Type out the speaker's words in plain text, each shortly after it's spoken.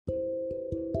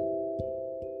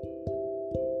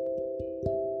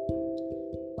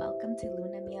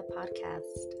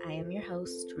am your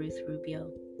host, Ruth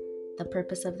Rubio. The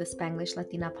purpose of the Spanglish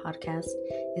Latina podcast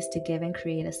is to give and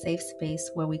create a safe space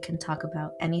where we can talk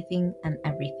about anything and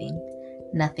everything.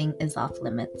 Nothing is off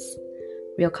limits.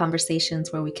 Real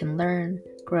conversations where we can learn,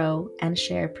 grow, and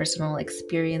share personal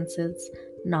experiences,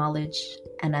 knowledge,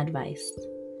 and advice.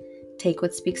 Take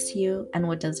what speaks to you, and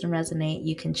what doesn't resonate,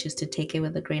 you can choose to take it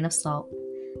with a grain of salt.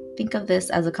 Think of this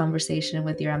as a conversation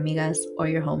with your amigas or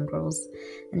your homegirls,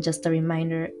 and just a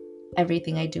reminder,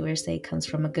 everything I do or say comes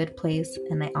from a good place,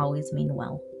 and I always mean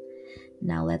well.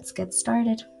 Now let's get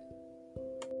started.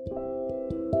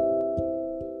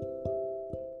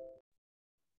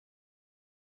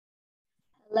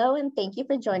 Hello, and thank you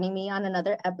for joining me on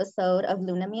another episode of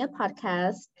Luna Mia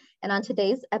podcast. And on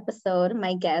today's episode,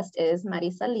 my guest is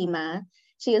Marissa Lima.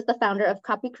 She is the founder of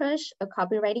Copy Crush, a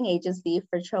copywriting agency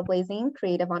for trailblazing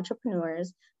creative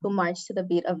entrepreneurs who march to the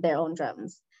beat of their own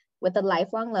drums. With a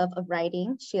lifelong love of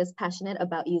writing, she is passionate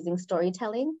about using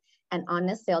storytelling and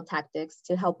honest sales tactics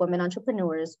to help women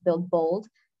entrepreneurs build bold,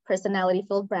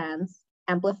 personality-filled brands,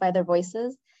 amplify their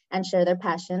voices, and share their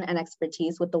passion and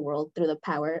expertise with the world through the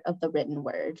power of the written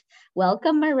word.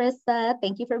 Welcome, Marissa.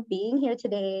 Thank you for being here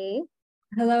today.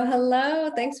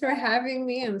 Hello. Thanks for having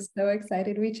me. I'm so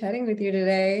excited to be chatting with you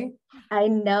today. I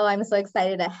know, I'm so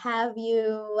excited to have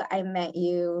you. I met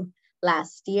you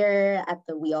last year at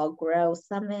the We All Grow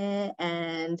Summit.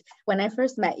 And when I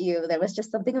first met you, there was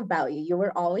just something about you. You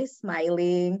were always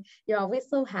smiling. You're always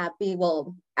so happy.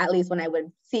 Well, at least when I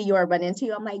would see you or run into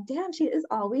you, I'm like, damn, she is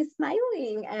always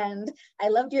smiling. And I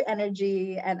loved your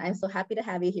energy. And I'm so happy to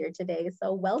have you here today.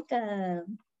 So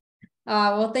welcome.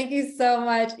 Well, thank you so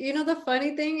much. You know, the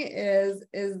funny thing is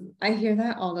I hear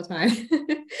that all the time.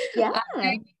 Yeah.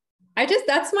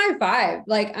 That's my vibe.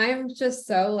 Like, I'm just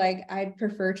so like, I'd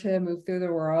prefer to move through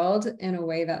the world in a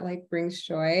way that like brings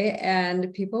joy.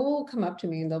 And people will come up to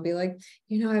me and they'll be like,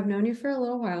 you know, I've known you for a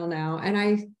little while now. And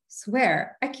I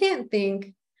swear, I can't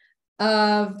think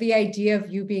of the idea of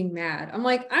you being mad. I'm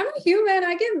like, I'm a human,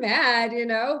 I get mad, you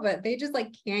know, but they just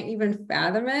like can't even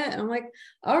fathom it. And I'm like,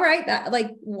 all right, that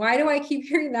like, why do I keep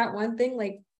hearing that one thing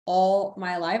like all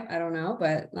my life? I don't know,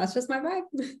 but that's just my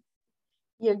vibe.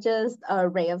 You're just a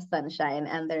ray of sunshine,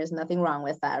 and there's nothing wrong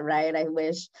with that, right? I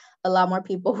wish a lot more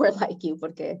people were like you,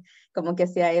 porque como que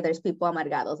si hay, there's people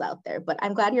amargados out there, but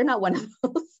I'm glad you're not one of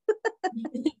those.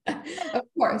 Of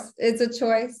course, it's a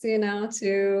choice, you know,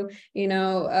 to,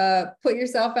 put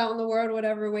yourself out in the world,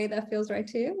 whatever way that feels right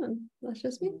to you. And that's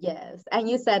just me. Yes. And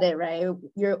you said it, right?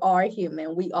 You are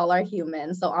human. We all are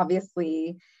human. So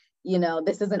obviously, you know,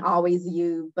 this isn't always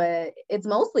you, but it's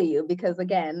mostly you, because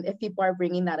again, if people are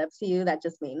bringing that up to you, that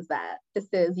just means that this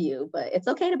is you. But it's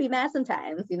okay to be mad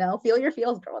sometimes, you know, feel your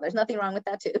feels, girl. There's nothing wrong with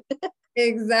that too.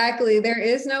 Exactly. There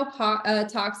is no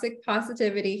toxic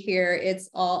positivity here.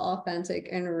 It's all authentic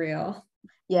and real.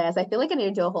 Yes, I feel like I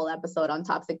need to do a whole episode on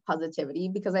toxic positivity,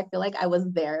 because I feel like I was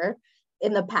there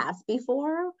in the past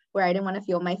before where I didn't want to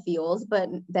feel my feels, but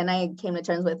then I came to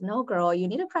terms with, no, girl, you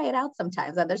need to cry it out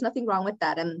sometimes, and there's nothing wrong with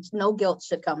that, and no guilt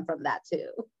should come from that too.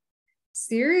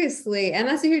 Seriously. And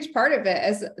that's a huge part of it,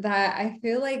 is that I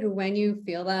feel like when you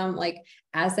feel them like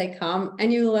as they come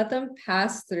and you let them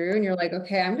pass through and you're like,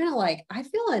 okay, I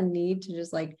feel a need to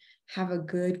just like have a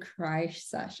good cry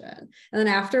session. And then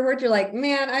afterwards you're like,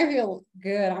 man, I feel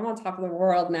good. I'm on top of the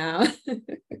world now.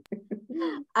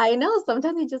 I know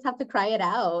sometimes you just have to cry it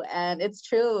out, and it's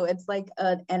true. It's like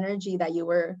an energy that you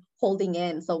were holding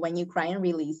in. So when you cry and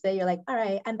release it, you're like, all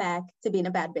right, I'm back to being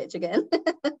a bad bitch again.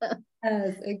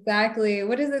 Yes, exactly.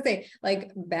 What does it say?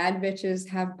 Like, bad bitches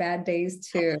have bad days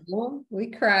too. We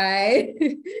cry.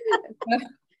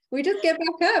 We just get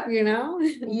back up, you know?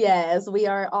 Yes, we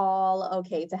are all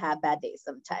okay to have bad days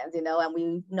sometimes, you know, and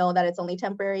we know that it's only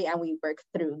temporary and we work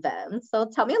through them. So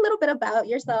tell me a little bit about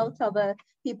yourself. Tell the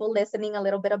people listening a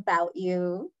little bit about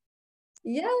you.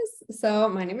 Yes. So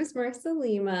my name is Marissa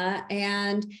Lima,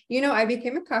 and, I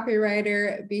became a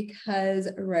copywriter because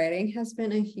writing has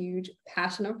been a huge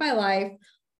passion of my life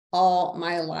all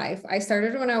my life. I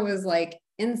started when I was like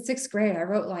in 6th grade.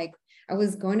 I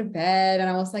was going to bed and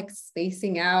I was like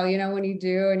spacing out, when you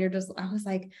do, and I was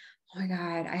like, oh my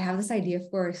God, I have this idea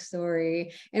for a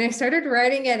story. And I started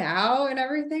writing it out and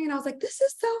everything. And I was like, this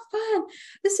is so fun.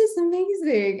 This is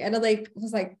amazing. And I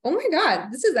was like, oh my God,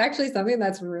 this is actually something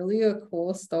that's really a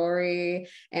cool story.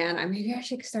 And maybe I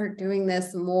should start doing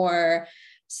this more.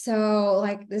 So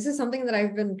like, this is something that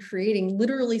I've been creating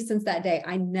literally since that day.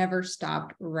 I never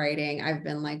stopped writing. I've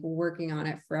been like working on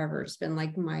it forever. It's been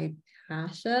like my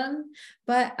passion.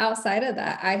 But outside of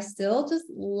that, I still just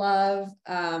love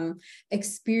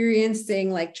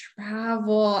experiencing like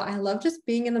travel. I love just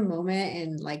being in the moment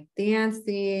and like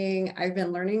dancing. I've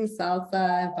been learning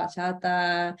salsa and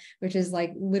bachata, which is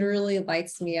like literally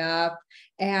lights me up.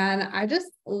 And I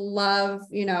just love,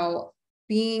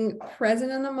 being present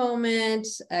in the moment,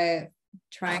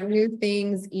 trying new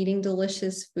things, eating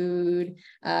delicious food,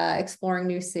 exploring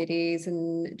new cities,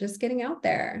 and just getting out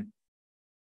there.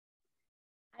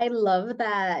 I love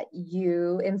that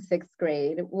you in sixth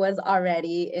grade was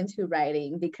already into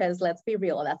writing, because let's be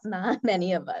real, that's not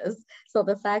many of us. So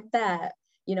the fact that,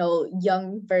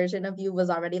 young version of you was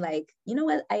already like, you know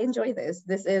what, I enjoy this.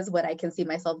 This is what I can see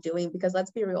myself doing, because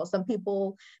let's be real, some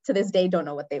people to this day don't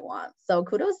know what they want. So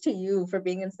kudos to you for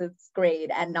being in sixth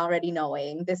grade and already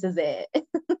knowing this is it.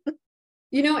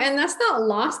 And that's not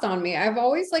lost on me. I've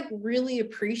always like really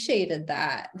appreciated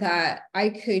that I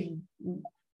could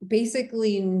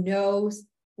basically know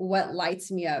what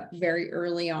lights me up very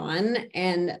early on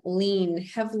and lean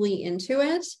heavily into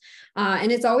it.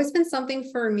 And it's always been something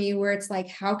for me where it's like,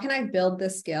 how can I build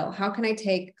this skill? How can I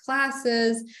take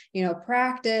classes,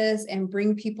 practice and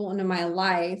bring people into my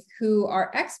life who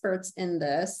are experts in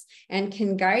this and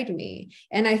can guide me?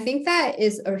 And I think that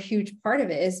is a huge part of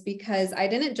it, is because I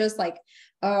didn't just like,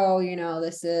 oh,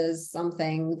 this is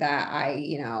something that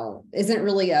isn't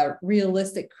really a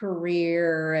realistic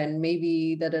career and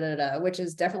maybe which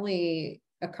is definitely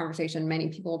a conversation many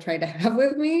people try to have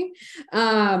with me.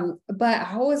 But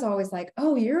I was always like,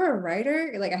 oh, you're a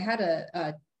writer? Like I had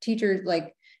a teacher,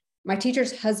 like my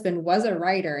teacher's husband was a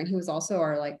writer, and he was also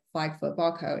our like flag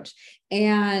football coach.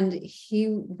 And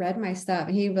he read my stuff,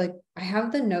 and he like, I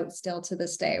have the note still to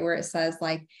this day where it says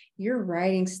like, your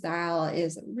writing style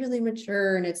is really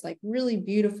mature and it's like really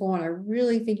beautiful. And I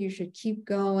really think you should keep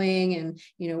going and,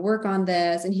 work on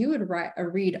this. And he would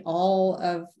read all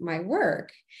of my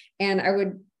work, and I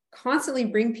would constantly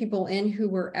bring people in who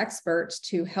were experts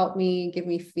to help me, give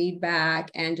me feedback,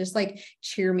 and just like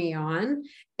cheer me on.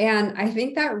 And I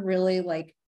think that really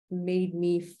like made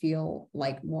me feel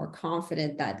like more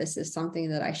confident that this is something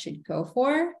that I should go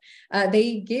for.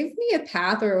 They gave me a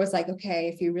path where it was like, okay,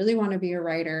 if you really want to be a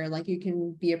writer, like you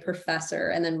can be a professor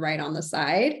and then write on the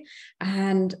side.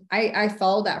 And I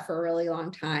followed that for a really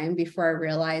long time before I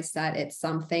realized that it's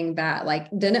something that like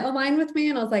didn't align with me.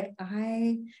 And I was like,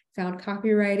 I found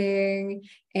copywriting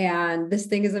and this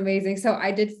thing is amazing. So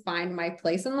I did find my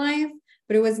place in life.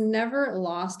 But it was never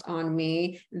lost on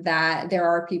me that there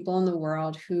are people in the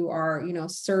world who are,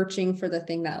 searching for the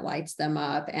thing that lights them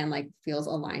up and like feels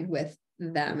aligned with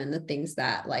them and the things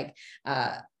that like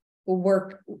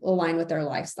align with their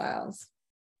lifestyles.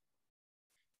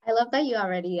 I love that you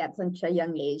already at such a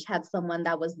young age had someone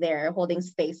that was there holding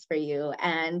space for you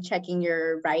and checking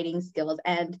your writing skills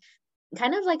and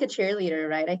kind of like a cheerleader,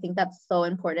 right? I think that's so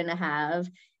important to have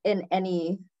in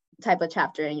any type of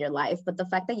chapter in your life. But the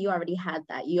fact that you already had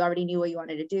that, you already knew what you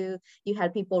wanted to do, you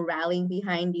had people rallying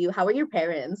behind you. How were your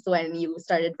parents when you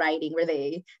started writing? Were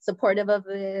they supportive of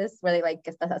this? Were they like,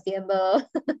 ¿qué estás haciendo?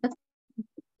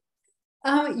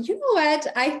 You know what?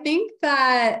 I think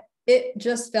that it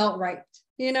just felt right,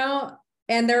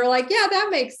 and they were like, yeah, that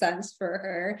makes sense for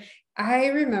her. I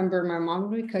remember my mom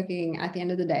would be cooking at the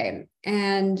end of the day,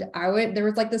 and there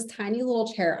was like this tiny little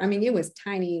chair. I mean, it was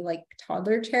tiny, like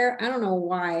toddler chair. I don't know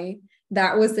why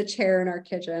that was the chair in our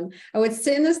kitchen. I would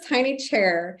sit in this tiny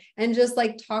chair and just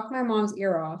like talk my mom's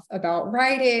ear off about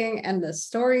writing and the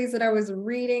stories that I was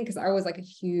reading. Cause I was like a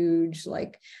huge,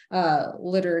 like,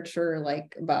 literature,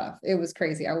 like buff. It was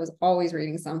crazy. I was always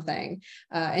reading something.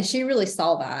 And she really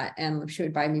saw that, and she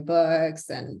would buy me books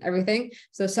and everything.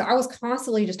 So I was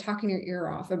constantly just talking her ear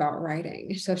off about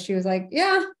writing. So she was like,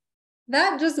 yeah,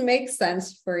 that just makes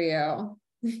sense for you.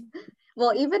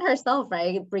 Well, even herself,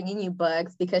 right, bringing you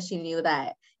books because she knew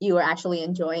that you were actually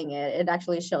enjoying it. It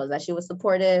actually shows that she was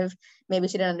supportive. Maybe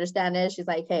she didn't understand it. She's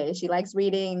like, hey, she likes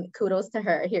reading. Kudos to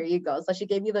her. Here you go. So she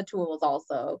gave you the tools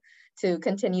also to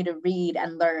continue to read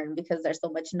and learn, because there's so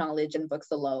much knowledge in books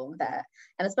alone that,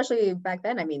 and especially back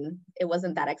then, I mean, it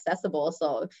wasn't that accessible.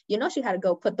 So, she had to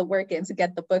go put the work in to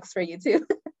get the books for you too.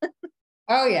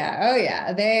 Oh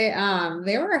yeah.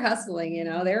 They were hustling,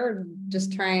 they were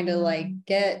just trying to like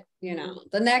get,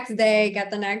 the next day,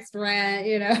 get the next rent,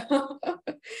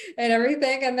 and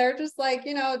everything. And they're just like,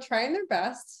 trying their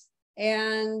best.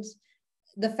 And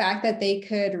the fact that they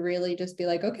could really just be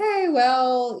like, okay,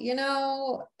 well,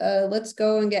 let's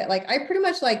go and get, like, I pretty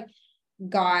much like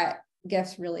got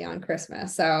gifts really on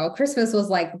Christmas. So Christmas was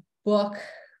like book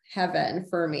heaven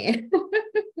for me.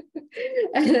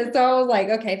 And so I was like,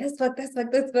 okay, this book.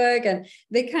 And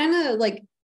they kind of like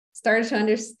started to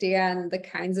understand the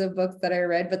kinds of books that I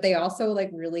read, but they also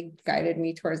like really guided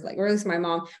me towards like, or at least my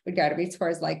mom would guide me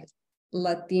towards like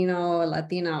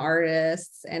Latina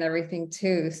artists and everything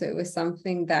too. So it was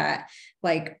something that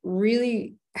like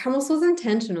really almost was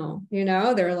intentional, you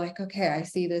know. They were like, okay, I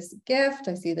see this gift,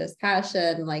 I see this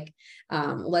passion, like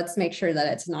let's make sure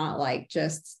that it's not like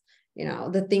just, you know,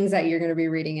 the things that you're going to be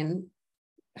reading in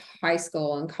high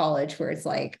school and college where it's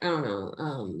like, I don't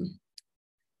know,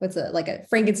 what's it like a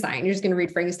Frankenstein, you're just going to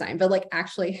read Frankenstein, but like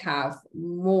actually have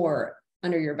more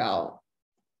under your belt.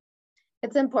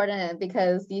 It's important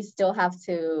because you still have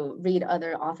to read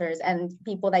other authors and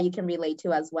people that you can relate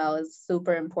to as well is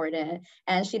super important.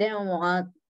 And she didn't want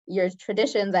your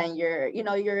traditions and your, you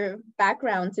know, your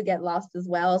background to get lost as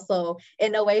well. So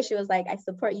in a way, she was like, I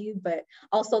support you, but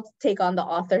also take on the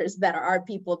authors that are our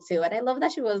people too. And I love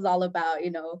that she was all about,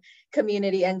 you know,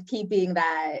 community and keeping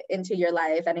that into your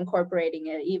life and incorporating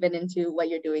it even into what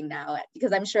you're doing now.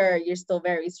 Because I'm sure you're still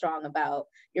very strong about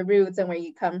your roots and where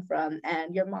you come from.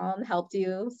 And your mom helped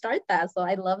you start that. So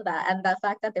I love that. And the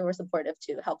fact that they were supportive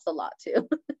too helps a lot too.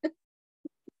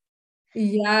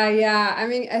 Yeah. I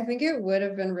mean, I think it would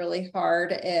have been really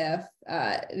hard if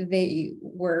they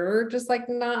were just like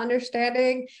not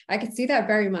understanding. I could see that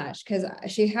very much because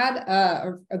she had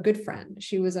a good friend.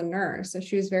 She was a nurse, so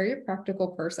she was a very practical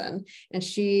person, and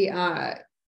she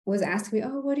was asking me,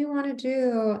 "Oh, what do you want to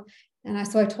do?" And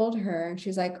so I told her, and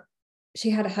she's like, she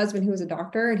had a husband who was a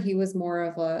doctor, and he was more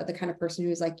of the kind of person who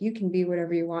was like, you can be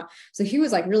whatever you want. So he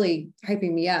was like really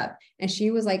hyping me up, and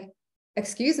she was like,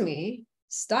 "Excuse me.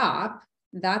 Stop.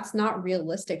 That's not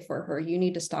realistic for her. You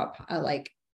need to stop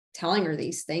like telling her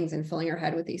these things and filling her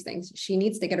head with these things. She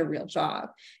needs to get a real job."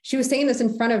 She was saying this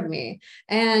in front of me,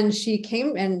 and she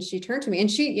came and she turned to me,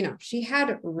 and she, you know, she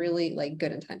had really like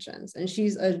good intentions, and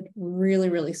she's a really,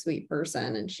 really sweet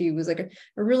person. And she was like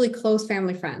a really close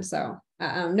family friend. So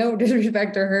no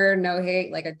disrespect to her, no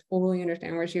hate. Like I totally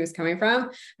understand where she was coming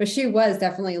from, but she was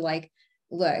definitely like,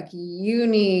 look, you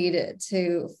need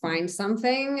to find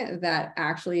something that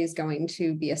actually is going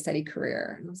to be a steady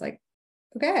career. And I was like,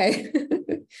 okay.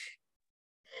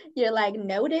 You're like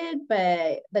noted,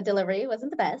 but the delivery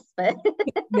wasn't the best. But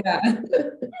Yeah.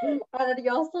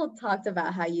 you also talked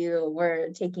about how you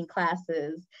were taking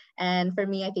classes. And for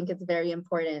me, I think it's very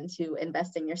important to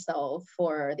invest in yourself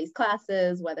for these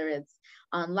classes, whether it's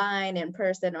online, in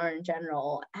person, or in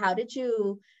general. How did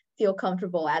you feel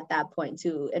comfortable at that point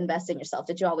to invest in yourself?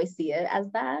 Did you always see it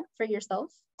as that for yourself?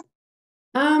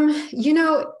 You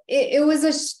know, it was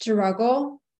a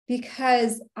struggle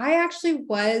because I actually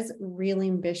was really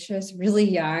ambitious, really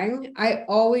young. I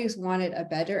always wanted a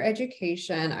better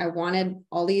education. I wanted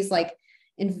all these like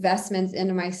investments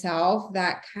into myself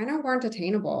that kind of weren't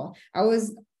attainable. I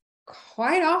was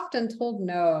quite often told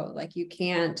no, like you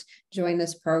can't join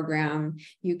this program,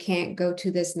 you can't go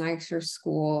to this nicer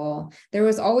school. There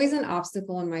was always an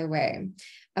obstacle in my way,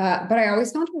 but I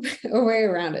always found a way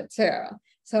around it too.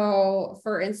 So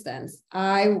for instance,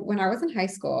 when I was in high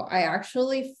school, I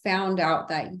actually found out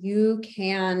that you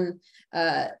can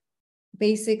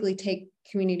basically take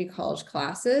community college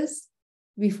classes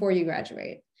before you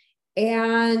graduate.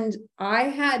 And I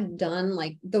had done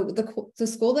like the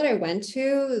school that I went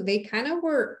to, they kind of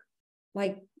were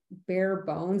like bare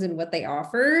bones in what they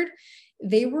offered.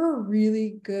 They were a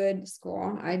really good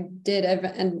school. I did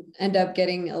end up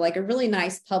getting like a really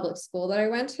nice public school that I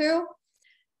went to,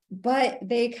 but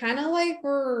they kind of like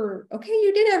were, okay,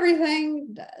 you did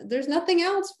everything. There's nothing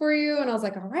else for you. And I was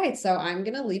like, all right, so I'm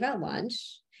going to leave at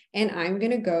lunch and I'm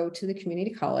going to go to the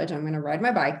community college. I'm going to ride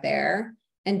my bike there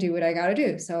and do what I got to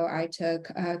do. So I took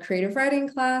creative writing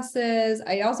classes.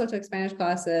 I also took Spanish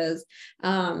classes.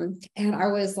 And I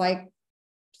was like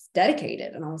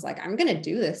dedicated. And I was like, I'm going to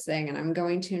do this thing and I'm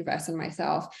going to invest in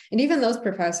myself. And even those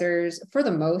professors, for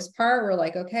the most part, were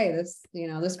like, okay, this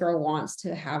girl wants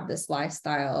to have this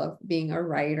lifestyle of being a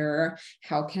writer.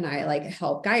 How can I like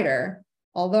help guide her?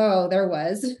 Although there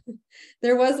was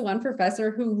one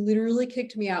professor who literally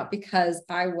kicked me out because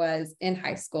I was in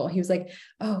high school. He was like,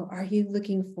 oh, are you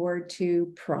looking forward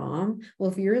to prom?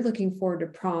 Well, if you're looking forward to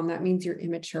prom, that means you're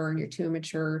immature and you're too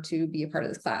immature to be a part of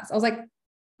this class. I was like,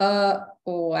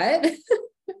 what?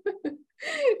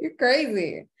 You're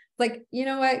crazy. Like, you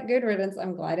know what? Good riddance.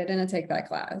 I'm glad I didn't take that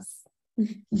class.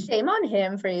 Shame on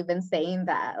him for even saying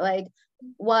that. Like,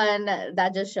 one,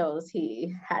 that just shows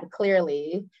he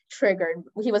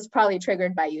was probably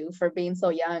triggered by you for being so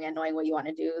young and knowing what you want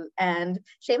to do. And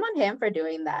shame on him for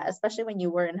doing that, especially when you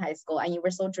were in high school and you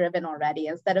were so driven already.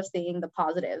 Instead of seeing the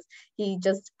positives, he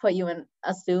just put you in,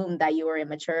 assumed that you were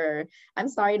immature. I'm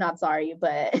sorry, not sorry,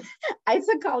 but I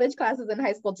took college classes in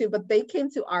high school too, but they came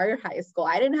to our high school.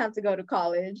 I didn't have to go to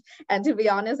college. And to be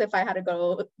honest, if I had to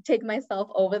go take myself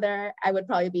over there, I would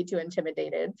probably be too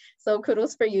intimidated. So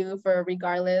kudos for you for,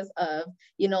 regardless of,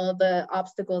 the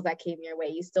obstacles that came your way,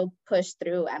 you still pushed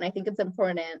through. And I think it's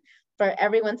important for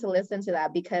everyone to listen to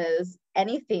that, because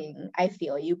anything I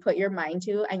feel you put your mind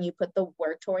to and you put the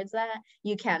work towards that,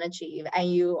 you can achieve.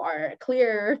 And you are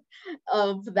clear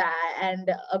of that and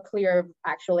a clear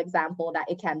actual example that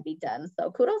it can be done.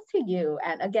 So kudos to you.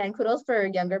 And again, kudos for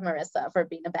younger Marissa for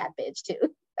being a bad bitch too.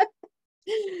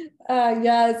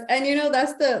 Yes. And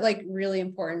that's the like really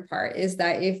important part, is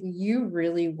that if you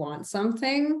really want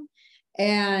something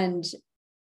and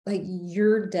like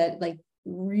you're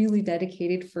really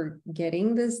dedicated for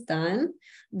getting this done,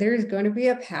 there's going to be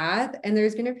a path, and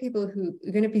there's going to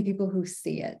be people who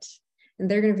see it, and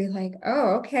they're going to be like,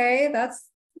 oh, okay,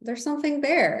 there's something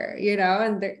there,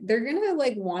 and they're going to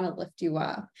like want to lift you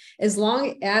up, as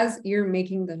long as you're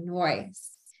making the noise.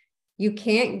 You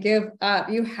can't give up.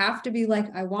 You have to be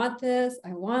like, I want this,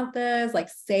 like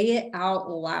say it out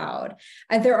loud.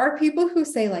 And there are people who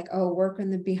say like, oh, work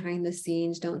on the behind the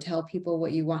scenes, don't tell people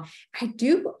what you want. I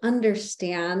do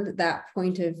understand that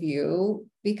point of view,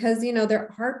 because,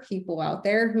 there are people out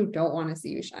there who don't want to see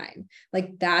you shine.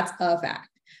 Like that's a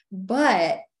fact,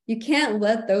 but you can't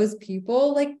let those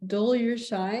people like dull your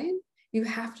shine. You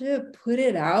have to put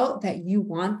it out that you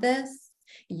want this.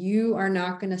 You are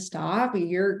not going to stop.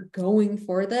 You're going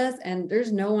for this, and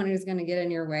there's no one who's going to get in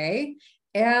your way.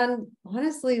 And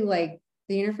honestly, like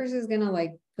the universe is going to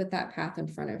like put that path in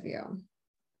front of you.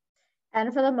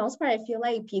 And for the most part, I feel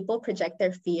like people project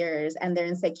their fears and their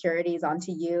insecurities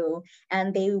onto you,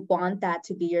 and they want that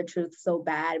to be your truth so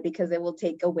bad, because it will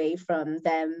take away from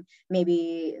them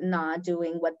maybe not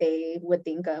doing what they would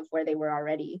think of where they were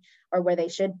already or where they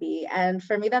should be. And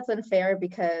for me, that's unfair,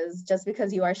 because just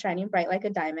because you are shining bright like a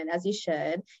diamond, as you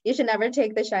should never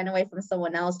take the shine away from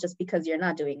someone else just because you're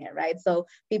not doing it, right? So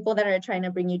people that are trying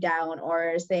to bring you down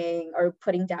or saying or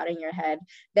putting doubt in your head,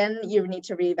 then you need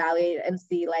to reevaluate and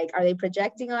see, like, are they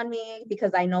projecting on me?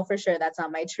 Because I know for sure that's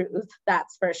not my truth.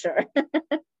 That's for sure.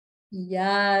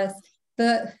 Yes.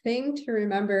 The thing to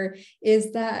remember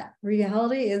is that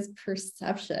reality is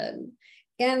perception.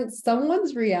 And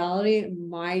someone's reality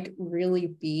might really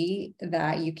be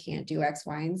that you can't do X,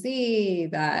 Y, and Z,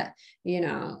 that,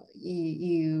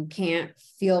 you can't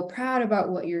feel proud about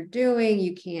what you're doing.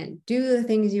 You can't do the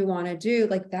things you want to do.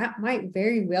 Like that might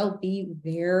very well be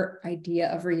their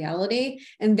idea of reality.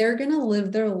 And they're going to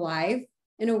live their life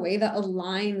in a way that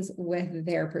aligns with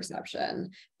their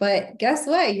perception. But guess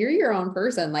what? You're your own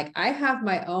person. Like I have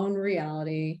my own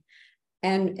reality.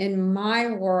 And in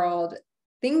my world,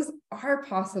 things are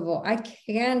possible. I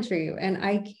can dream and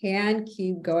I can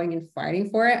keep going and fighting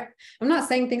for it. I'm not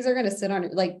saying things are going to sit on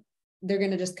like they're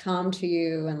going to just come to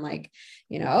you and like,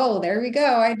 oh, there we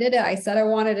go. I did it. I said I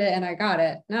wanted it and I got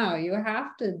it. No, you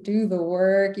have to do the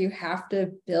work. You have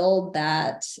to build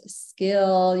that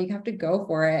skill. You have to go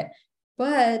for it.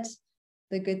 But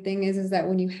the good thing is that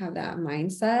when you have that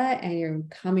mindset and you're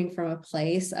coming from a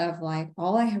place of like,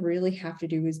 all I really have to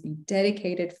do is be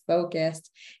dedicated,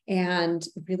 focused, and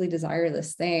really desire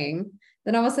this thing,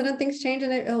 then all of a sudden things change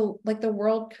and it'll like the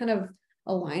world kind of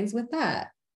aligns with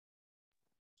that.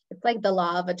 It's like the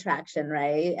law of attraction,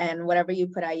 right? And whatever you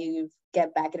put out, you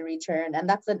get back in return. And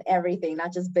that's in everything,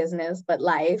 not just business, but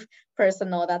life,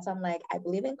 personal. That's I'm like, I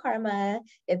believe in karma.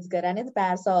 It's good and it's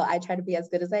bad. So I try to be as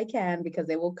good as I can, because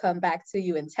it will come back to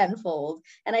you in tenfold.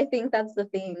 And I think that's the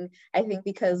thing. I think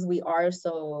because we are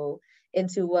so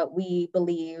into what we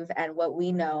believe and what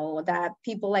we know, that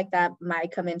people like that might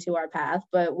come into our path,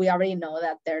 but we already know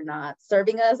that they're not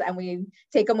serving us, and we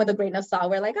take them with a grain of salt.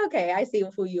 We're like, okay, I see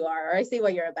who you are, or I see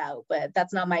what you're about, but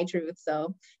that's not my truth.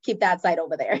 So keep that side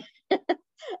over there.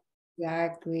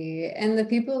 Exactly. And the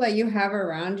people that you have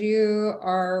around you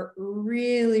are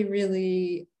really,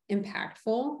 really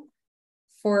impactful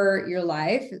for your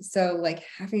life. So like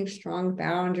having strong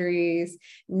boundaries,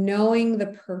 knowing the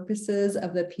purposes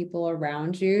of the people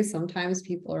around you. Sometimes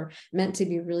people are meant to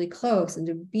be really close and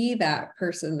to be that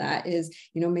person that is,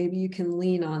 maybe you can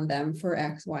lean on them for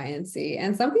X, Y, and Z.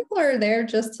 And some people are there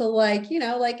just to like,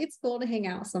 like it's cool to hang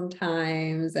out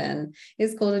sometimes and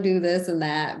it's cool to do this and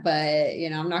that. But,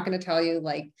 I'm not going to tell you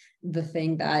like the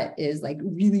thing that is like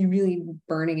really, really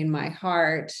burning in my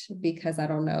heart, because I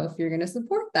don't know if you're going to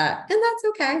support that. And that's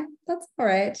okay. That's all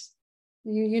right.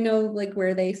 You know, like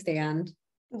where they stand.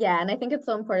 Yeah, and I think it's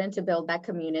so important to build that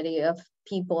community of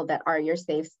people that are your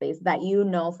safe space, that you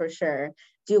know for sure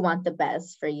do want the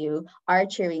best for you, are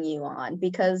cheering you on,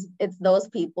 because it's those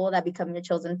people that become your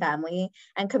chosen family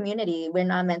and community. We're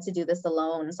not meant to do this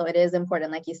alone. So it is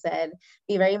important, like you said,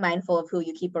 be very mindful of who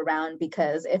you keep around,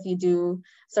 because if you do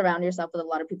surround yourself with a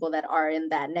lot of people that are in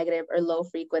that negative or low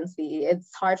frequency,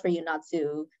 it's hard for you not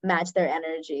to match their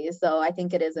energy. So I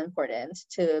think it is important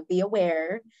to be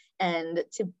aware and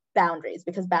to boundaries,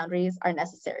 because boundaries are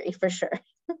necessary for sure.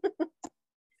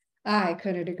 I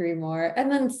couldn't agree more.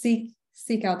 And then seek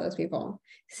out those people.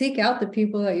 Seek out the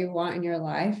people that you want in your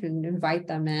life and invite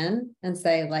them in and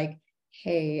say like,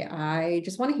 hey, I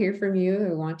just want to hear from you.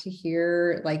 I want to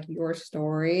hear like your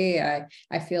story.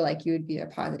 I feel like you would be a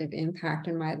positive impact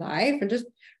in my life. And just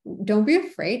don't be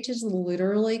afraid to just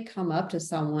literally come up to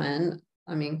someone.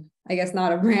 I mean, I guess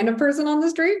not a random person on the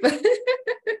street, but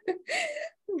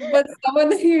someone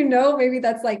that you know, maybe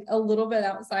that's like a little bit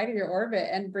outside of your orbit,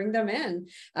 and bring them in.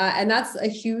 And that's a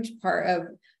huge part of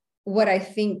what I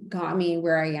think got me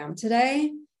where I am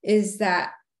today, is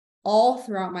that all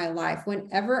throughout my life,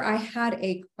 whenever I had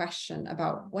a question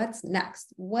about what's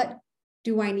next, what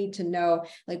do I need to know?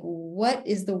 Like, what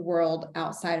is the world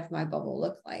outside of my bubble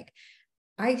look like?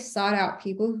 I sought out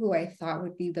people who I thought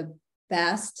would be the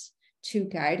best to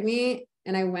guide me.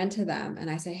 And I went to them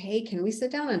and I said, hey, can we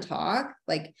sit down and talk?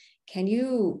 Like, can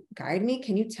you guide me?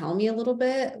 Can you tell me a little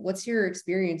bit? What's your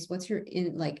experience? What's your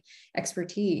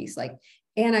expertise? Like,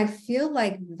 and I feel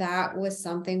like that was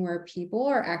something where people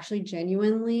are actually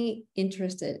genuinely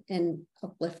interested in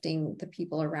uplifting the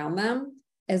people around them,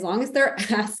 as long as they're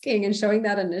asking and showing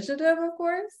that initiative, of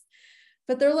course.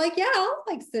 But they're like, yeah, I'll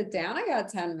like sit down. I got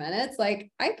 10 minutes.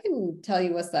 Like, I can tell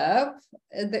you what's up.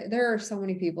 There are so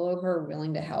many people who are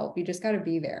willing to help. You just got to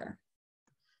be there.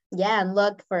 Yeah, and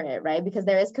look for it, right? Because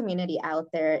there is community out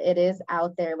there. It is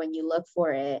out there when you look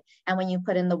for it and when you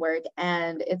put in the work.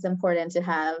 And it's important to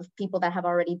have people that have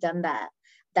already done that,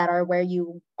 that are where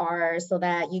you are, so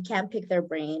that you can pick their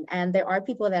brain. And there are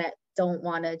people that don't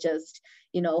want to just,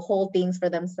 hold things for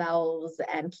themselves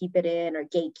and keep it in, or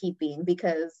gatekeeping,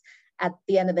 because at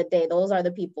the end of the day, those are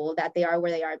the people that they are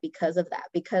where they are because of that,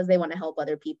 because they want to help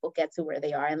other people get to where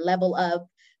they are and level up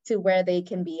to where they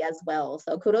can be as well.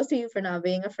 So kudos to you for not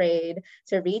being afraid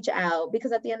to reach out,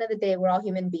 because at the end of the day, we're all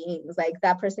human beings. Like,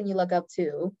 that person you look up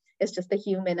to is just a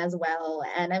human as well.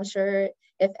 And I'm sure,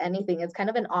 if anything, it's kind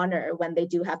of an honor when they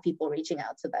do have people reaching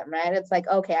out to them, right? It's like,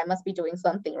 okay, I must be doing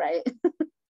something right.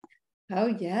 Oh,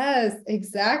 yes,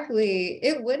 exactly.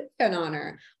 It would be an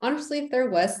honor. Honestly, if there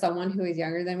was someone who was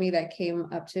younger than me that came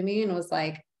up to me and was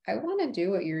like, I want to do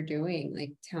what you're doing.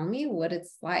 Like, tell me what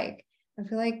it's like. I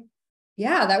feel like,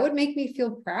 yeah, that would make me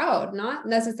feel proud. Not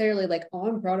necessarily like, oh,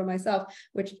 I'm proud of myself,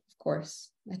 which of course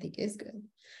I think is good.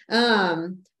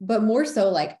 But more so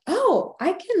like, oh,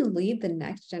 I can lead the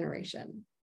next generation.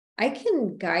 I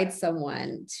can guide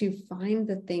someone to find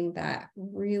the thing that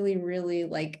really, really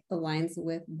like aligns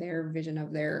with their vision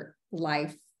of their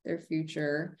life, their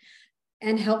future,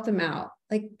 and help them out.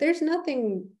 Like, there's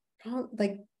nothing wrong.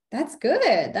 Like, that's good.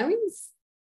 That means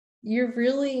you're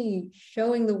really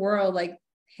showing the world like,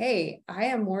 hey, I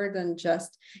am more than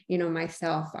just,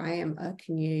 myself. I am a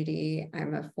community.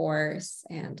 I'm a force,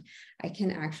 and I can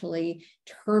actually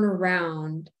turn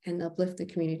around and uplift the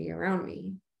community around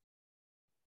me.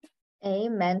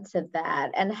 Amen to that.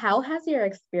 And how has your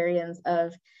experience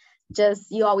of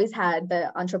just, you always had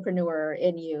the entrepreneur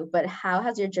in you, but how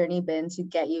has your journey been to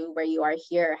get you where you are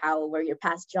here? How were your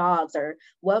past jobs, or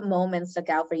what moments stuck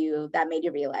out for you that made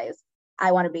you realize,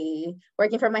 I want to be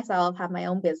working for myself, have my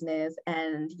own business,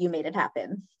 and you made it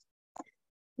happen?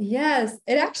 Yes,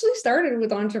 it actually started with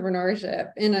entrepreneurship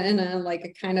in a like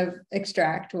a kind of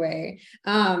extract way.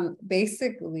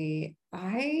 Basically,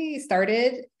 I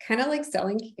started kind of like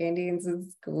selling candies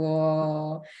in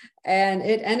school, and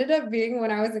it ended up being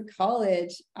when I was in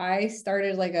college, I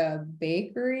started like a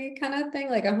bakery kind of thing,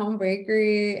 like a home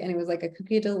bakery, and it was like a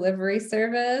cookie delivery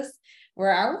service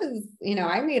where I was,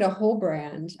 I made a whole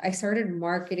brand. I started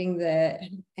marketing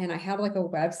and I had like a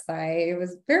website. It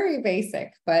was very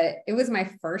basic, but it was my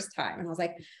first time. And I was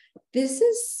like, this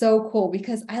is so cool,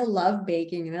 because I love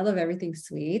baking and I love everything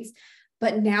sweets.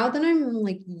 But now that I'm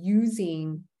like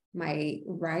using my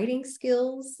writing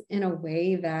skills in a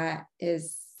way that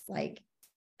is like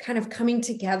kind of coming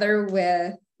together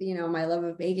with, my love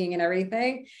of baking and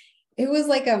everything, it was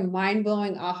like a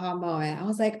mind-blowing aha moment. I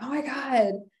was like, oh my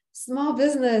God, small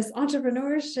business,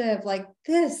 entrepreneurship, like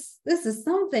this is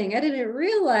something I didn't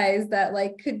realize that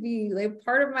like could be like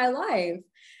part of my life.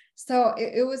 So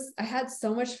it was, I had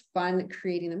so much fun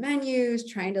creating the menus,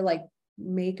 trying to like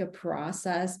make a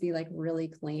process be like really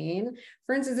clean.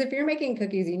 For instance, if you're making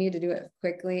cookies, you need to do it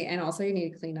quickly, and also you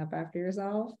need to clean up after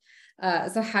yourself.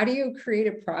 So how do you create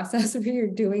a process where you're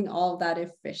doing all of that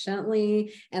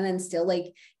efficiently and then still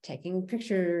like taking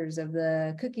pictures of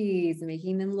the cookies and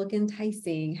making them look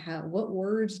enticing? What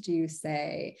words do you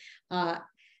say? That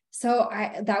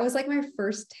was like my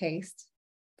first taste,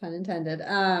 pun intended,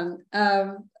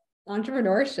 of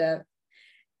entrepreneurship.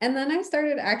 And then I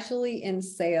started actually in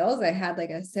sales. I had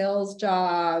like a sales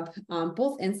job,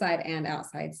 both inside and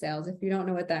outside sales. If you don't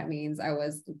know what that means, I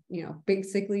was,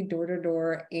 basically door to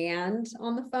door and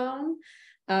on the phone.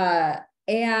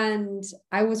 And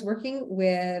I was working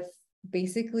with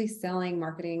basically selling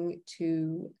marketing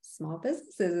to small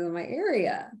businesses in my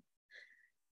area.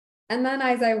 And then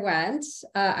as I went,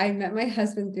 I met my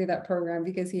husband through that program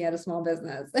because he had a small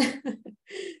business.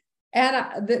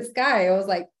 And this guy, I was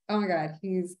like, oh my God,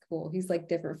 he's cool. He's like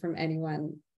different from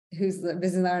anyone who's the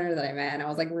business owner that I met. And I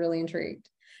was like really intrigued.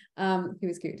 He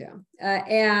was cute too.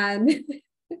 And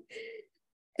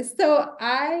so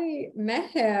I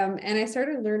met him and I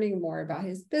started learning more about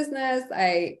his business.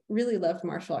 I really loved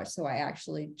martial arts. So I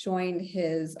actually joined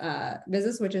his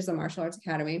business, which is a martial arts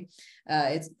academy.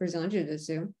 It's Brazilian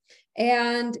Jiu-Jitsu.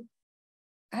 And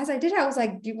as I did, I was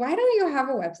like, why don't you have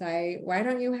a website? Why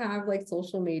don't you have like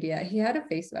social media? He had a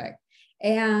Facebook.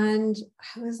 And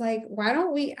I was like, why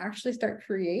don't we actually start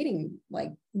creating like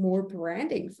more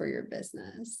branding for your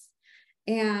business?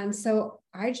 And so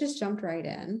I just jumped right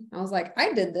in. I was like,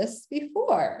 I did this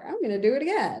before. I'm going to do it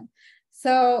again.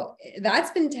 So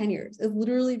that's been 10 years. It's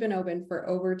literally been open for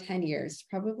over 10 years,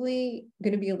 probably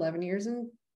going to be 11 years and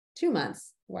 2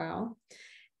 months. Wow.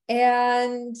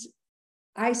 And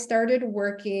I started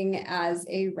working as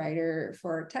a writer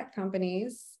for tech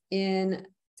companies in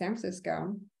San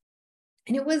Francisco.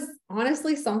 And it was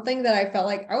honestly something that I felt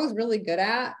like I was really good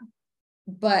at,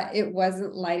 but it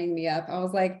wasn't lighting me up. I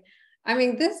was like, I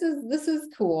mean, this is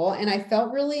cool. And I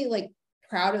felt really like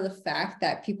proud of the fact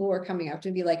that people were coming up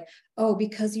to be like, oh,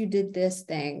 because you did this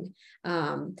thing,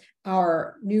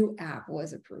 our new app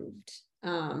was approved,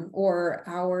 or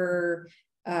our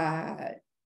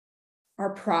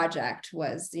project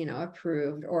was,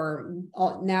 approved, or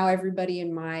now everybody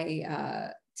in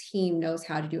my team knows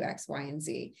how to do X, Y, and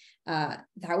Z.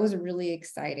 That was really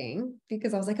exciting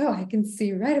because I was like, oh, I can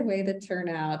see right away the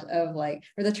turnaround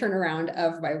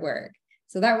of my work.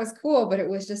 So that was cool, but it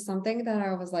was just something that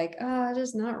I was like,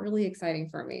 just not really exciting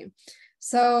for me.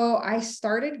 So I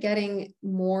started getting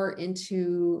more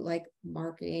into like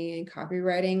marketing and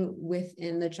copywriting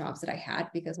within the jobs that I had,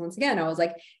 because once again, I was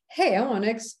like, hey, I want to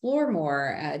explore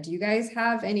more. Do you guys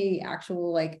have any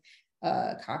actual like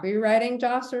copywriting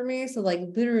jobs for me? So like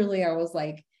literally I was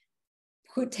like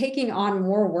taking on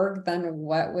more work than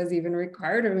what was even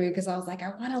required of me, because I was like, I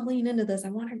want to lean into this. I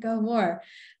want to go more.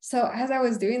 So as I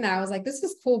was doing that, I was like, this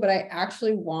is cool, but I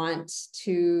actually want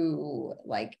to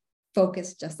like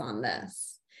focus just on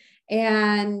this.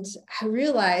 And I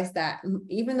realized that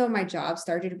even though my job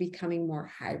started becoming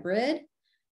more hybrid,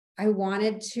 I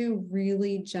wanted to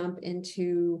really jump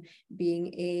into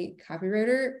being a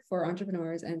copywriter for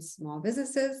entrepreneurs and small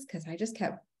businesses, because I just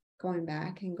kept going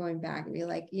back and be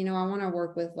like, I want to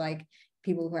work with like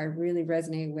people who I really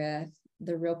resonate with,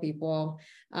 the real people.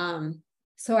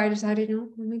 So I decided,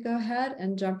 let me go ahead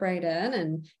and jump right in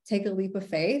and take a leap of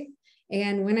faith.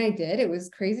 And when I did, it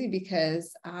was crazy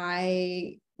because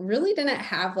I really didn't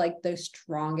have like the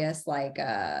strongest like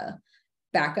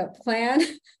backup plan.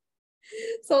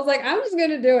 So I was like, I'm just going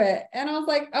to do it. And I was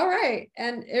like, all right.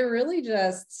 And it really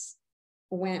just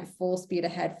went full speed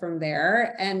ahead from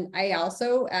there. And I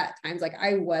also at times, like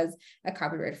I was a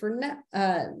copywriter for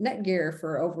Netgear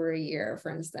for over a year,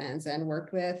 for instance, and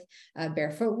worked with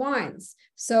Barefoot Wines.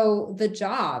 So the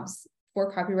jobs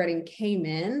for copywriting came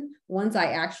in once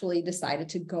I actually decided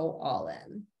to go all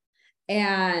in.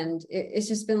 And it's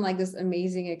just been like this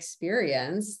amazing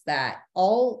experience that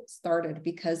all started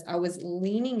because I was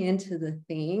leaning into the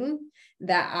thing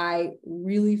that I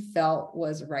really felt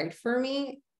was right for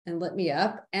me and lit me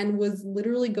up, and was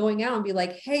literally going out and be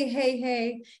like,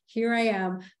 hey, here I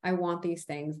am. I want these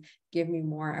things. Give me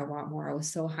more. I want more. I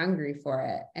was so hungry for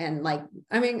it. And like,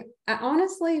 I mean,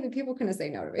 honestly, the people couldn't say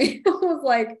no to me. I was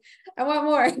like, I want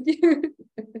more.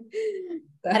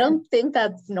 I don't think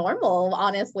that's normal,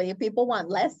 honestly. People want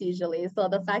less usually. So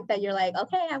the fact that you're like,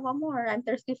 okay, I want more. I'm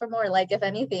thirsty for more. Like, if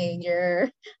anything, you're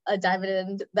a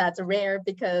diamond that's rare,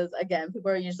 because again,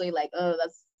 people are usually like, oh,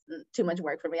 that's too much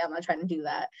work for me. I'm not trying to do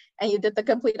that. And you did the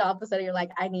complete opposite. You're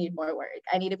like, I need more work.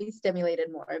 I need to be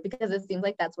stimulated more, because it seems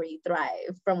like that's where you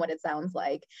thrive from what it sounds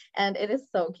like. And it is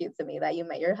so cute to me that you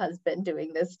met your husband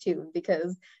doing this too,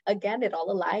 because again, it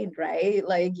all aligned, right?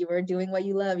 Like you were doing what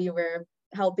you love. You were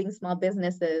helping small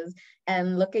businesses,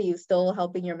 and look at you still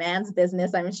helping your man's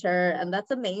business, I'm sure. And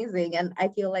that's amazing. And I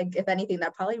feel like if anything,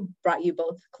 that probably brought you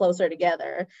both closer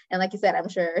together. And like you said, I'm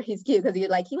sure he's cute, because you're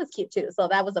like, he was cute too, so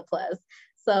that was a plus.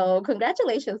 So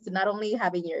congratulations to not only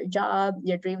having your job,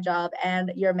 your dream job,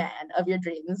 and your man of your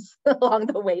dreams along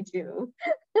the way too.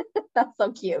 That's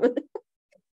so cute.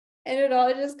 And it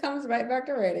all just comes right back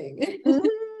to writing.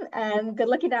 And good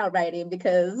looking out writing,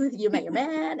 because you met your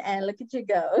man and look at you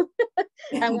go.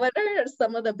 And what are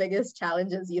some of the biggest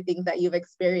challenges you think that you've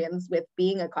experienced with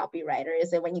being a copywriter?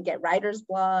 Is it when you get writer's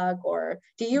block, or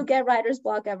do you get writer's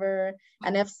block ever?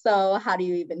 And if so, how do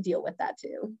you even deal with that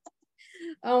too?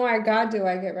 Oh my God, do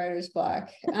I get writer's block?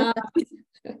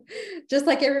 Just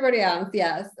like everybody else,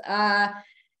 yes.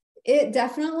 It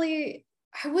definitely,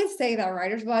 I would say that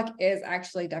writer's block is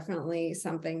actually definitely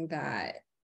something that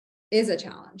is a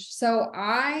challenge. So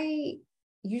I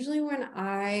usually, when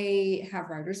I have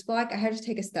writer's block, I have to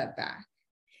take a step back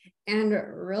and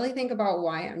really think about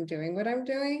why I'm doing what I'm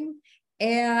doing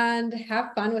and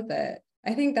have fun with it.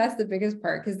 I think that's the biggest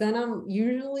part, because then I'm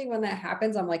usually, when that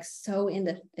happens, I'm like so in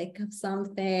the thick of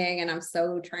something and I'm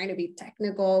so trying to be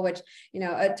technical, which,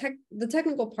 the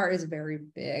technical part is very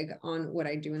big on what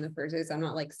I do in the first place. I'm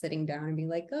not like sitting down and being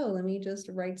like, oh, let me just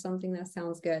write something that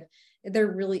sounds good. There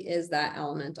really is that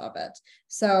element of it.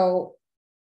 So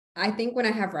I think when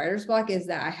I have writer's block is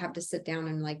that I have to sit down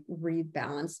and like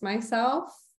rebalance myself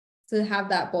to have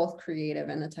that both creative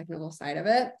and the technical side of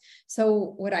it.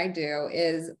 So what I do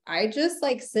is I just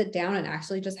like sit down and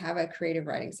actually just have a creative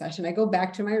writing session. I go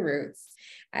back to my roots.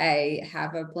 I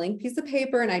have a blank piece of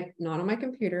paper, and I'm not on my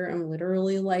computer. I'm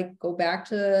literally like go back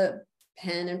to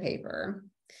pen and paper.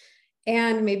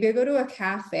 And maybe I go to a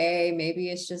cafe, maybe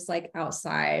it's just like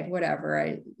outside, whatever.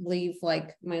 I leave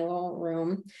like my little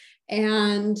room,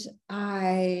 and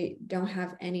I don't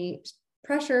have any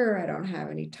pressure. I don't have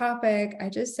any topic. I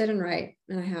just sit and write,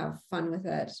 and I have fun with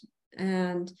it.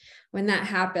 And when that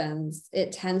happens,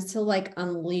 it tends to like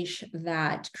unleash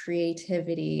that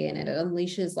creativity, and it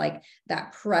unleashes like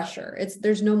that pressure.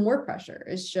 There's no more pressure.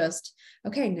 It's just,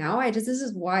 okay, now this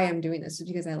is why I'm doing this, is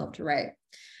because I love to write.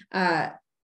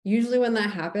 Usually when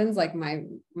that happens, like my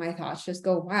thoughts just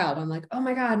go wild. I'm like, oh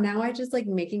my God, now I just like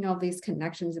making all these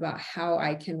connections about how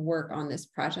I can work on this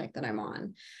project that I'm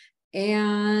on.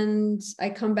 And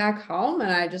I come back home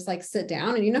and I just like sit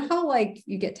down, and you know how like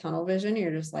you get tunnel vision,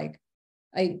 you're just like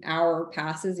an hour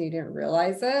passes and you didn't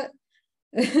realize it.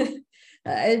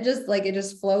 It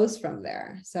just flows from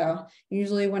there. So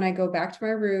usually when I go back to my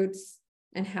roots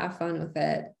and have fun with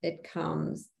it, it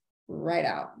comes right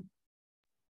out.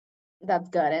 That's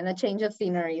good. And a change of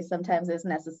scenery sometimes is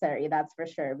necessary, that's for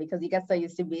sure, because you get so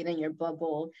used to being in your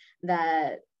bubble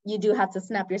that you do have to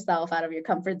snap yourself out of your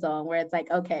comfort zone, where it's like,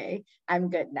 okay, I'm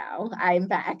good now. I'm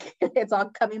back. It's all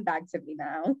coming back to me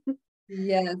now.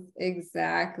 Yes,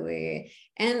 exactly.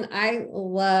 And I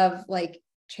love like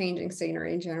changing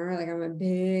scenery in general. Like I'm a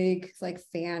big like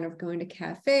fan of going to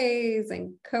cafes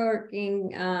and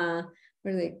co-working,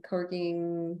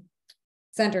 co-working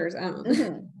centers. I don't know. I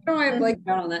don't know why I'm blanking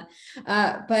out on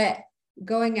that. But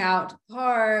going out to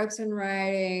parks and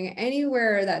writing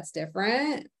anywhere that's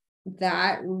different,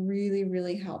 that really,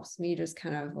 really helps me just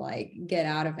kind of like get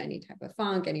out of any type of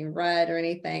funk, any rut or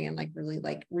anything, and like really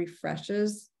like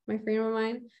refreshes my freedom of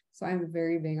mind. So I'm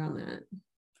very big on that.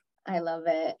 I love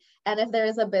it. And if there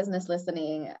is a business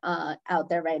listening out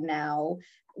there right now,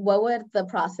 what would the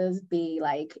process be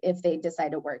like if they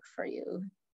decide to work for you?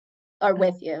 Or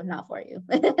with you, not for you.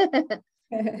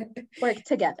 Work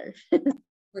together.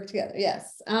 Work together.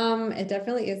 Yes. It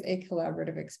definitely is a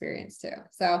collaborative experience too.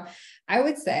 So I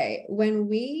would say when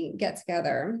we get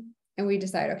together and we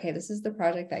decide, okay, this is the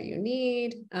project that you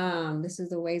need. This is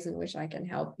the ways in which I can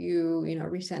help you,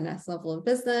 reach that next level of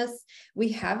business. We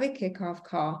have a kickoff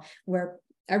call where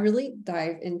I really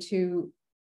dive into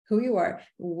who you are,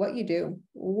 what you do,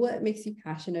 what makes you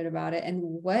passionate about it, and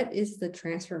what is the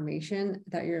transformation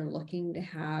that you're looking to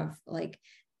have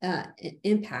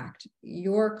impact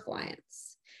your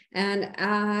clients. And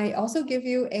I also give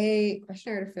you a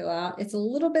questionnaire to fill out. It's a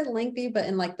little bit lengthy, but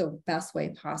in like the best way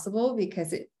possible,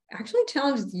 because it actually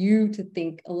challenges you to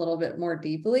think a little bit more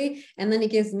deeply. And then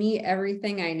it gives me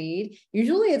everything I need.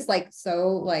 Usually it's like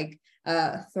so like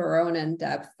thorough and in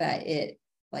depth that it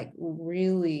like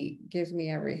really gives me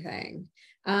everything.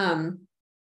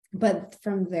 But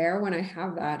from there, when I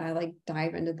have that, I like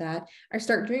dive into that. I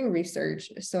start doing research.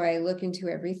 So I look into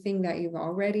everything that you've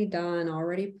already done,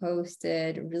 already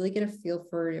posted, really get a feel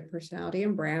for your personality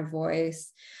and brand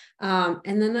voice.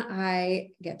 And then I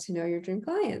get to know your dream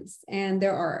clients. And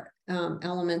there are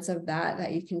elements of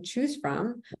that you can choose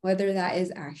from, whether that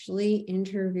is actually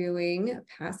interviewing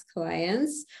past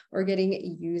clients or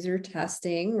getting user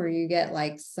testing, where you get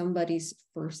like somebody's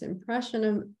first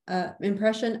impression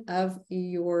of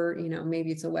your,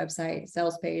 maybe it's a website,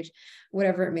 sales page,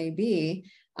 whatever it may be.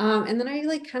 And then I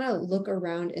like kind of look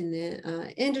around in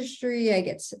the industry. I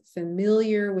get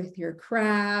familiar with your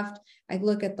craft. I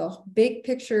look at the big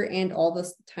picture and all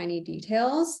the tiny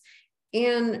details.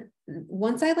 And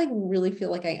once I like really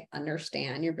feel like I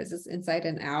understand your business inside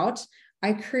and out,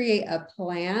 I create a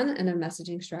plan and a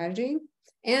messaging strategy,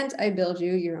 and I build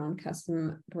you your own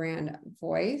custom brand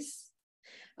voice.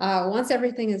 Once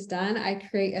everything is done, I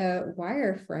create a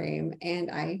wireframe and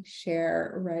I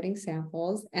share writing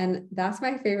samples. And that's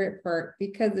my favorite part,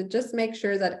 because it just makes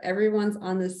sure that everyone's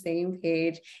on the same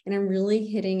page and I'm really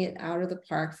hitting it out of the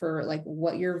park for like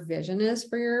what your vision is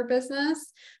for your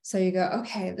business. So you go,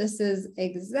 okay, this is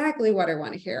exactly what I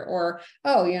want to hear. Or,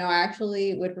 oh, I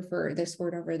actually would prefer this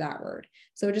word over that word.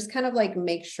 So just kind of like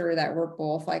make sure that we're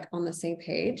both like on the same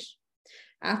page.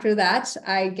 After that,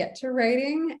 I get to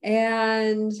writing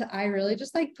and I really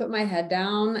just like put my head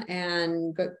down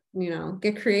and go,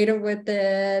 get creative with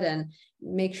it and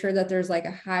make sure that there's like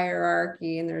a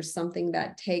hierarchy and there's something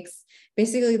that takes,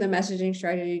 basically the messaging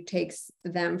strategy takes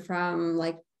them from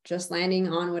like just landing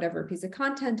on whatever piece of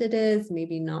content it is,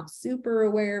 maybe not super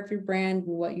aware of your brand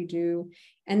and what you do.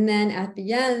 And then at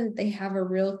the end, they have a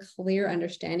real clear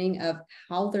understanding of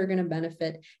how they're going to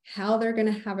benefit, how they're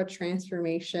going to have a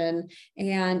transformation,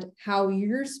 and how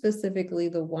you're specifically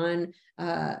the one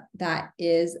that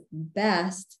is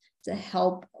best to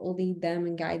help lead them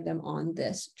and guide them on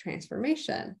this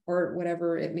transformation or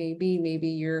whatever it may be. Maybe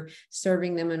you're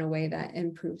serving them in a way that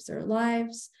improves their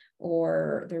lives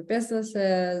or their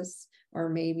businesses, or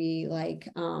maybe like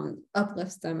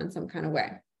uplifts them in some kind of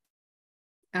way.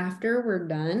 After we're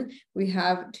done, we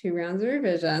have 2 rounds of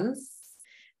revisions,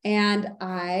 and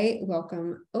I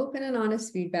welcome open and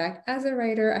honest feedback. As a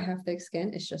writer, I have thick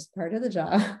skin. It's just part of the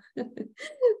job.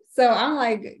 So I'm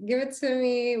like, give it to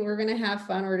me. We're going to have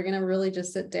fun. We're going to really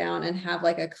just sit down and have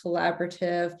like a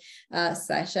collaborative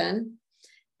session.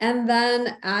 And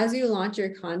then as you launch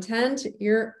your content,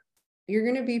 you're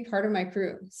going to be part of my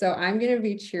crew. So I'm going to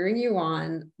be cheering you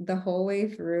on the whole way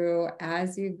through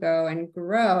as you go and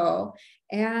grow.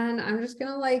 And I'm just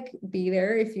going to like be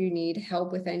there if you need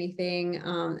help with anything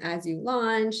as you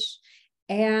launch,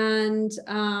 and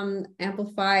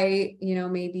amplify,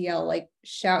 maybe I'll like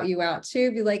shout you out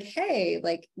too, be like, hey,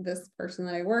 like this person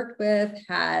that I worked with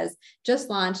has just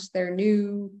launched their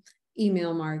new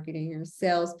email marketing or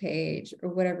sales page or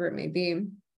whatever it may be.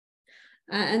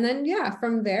 And then, yeah,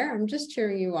 from there, I'm just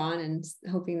cheering you on and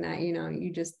hoping that,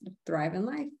 you just thrive in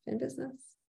life and business.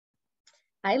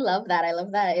 I love that. I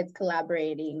love that it's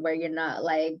collaborating where you're not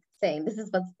like saying this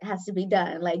is what has to be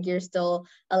done. Like you're still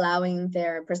allowing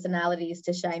their personalities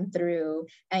to shine through.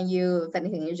 And you, if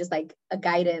anything, you're just like a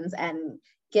guidance and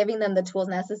giving them the tools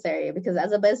necessary, because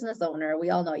as a business owner, we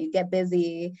all know you get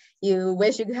busy, you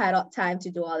wish you had time to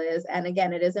do all this. And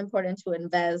again, it is important to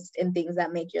invest in things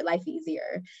that make your life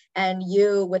easier. And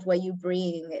you, with what you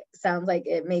bring, sounds like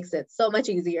it makes it so much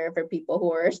easier for people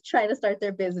who are trying to start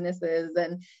their businesses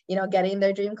and, getting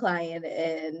their dream client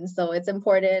in. So it's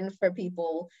important for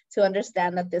people to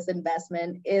understand that this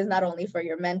investment is not only for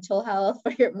your mental health,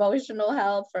 for your emotional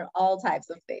health, for all types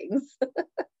of things.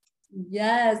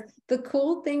 Yes. The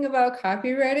cool thing about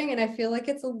copywriting, and I feel like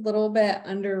it's a little bit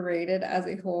underrated as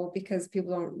a whole because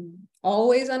people don't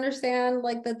always understand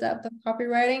like the depth of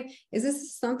copywriting, is this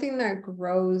is something that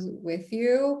grows with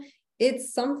you.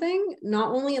 It's something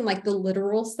not only in like the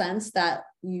literal sense that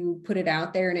you put it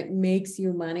out there and it makes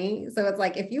you money. So it's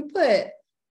like, if you put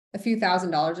a few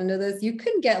 $1,000s into this, you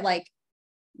could get like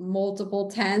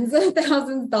multiple tens of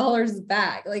thousands of dollars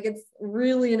back. Like it's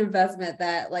really an investment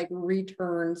that like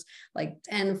returns like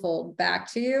tenfold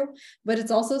back to you. But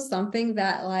it's also something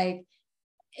that like,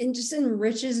 it just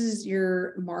enriches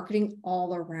your marketing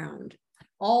all around.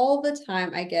 All the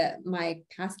time I get my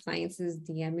past clients is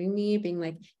DMing me being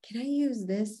like, can I use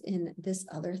this in this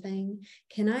other thing?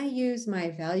 Can I use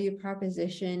my value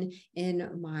proposition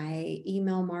in my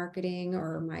email marketing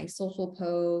or my social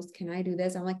post? Can I do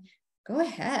this? I'm like, go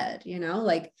ahead,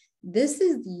 like this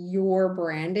is your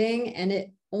branding and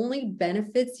it only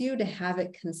benefits you to have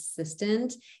it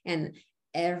consistent and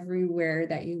everywhere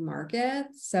that you market.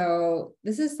 So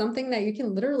this is something that you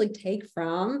can literally take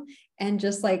from and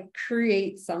just like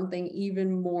create something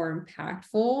even more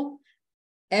impactful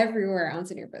everywhere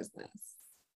else in your business.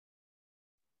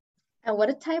 And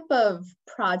what type of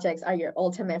projects are your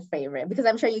ultimate favorite? Because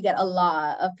I'm sure you get a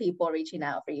lot of people reaching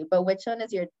out for you, but which one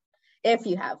is your, if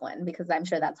you have one, because I'm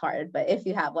sure that's hard, but if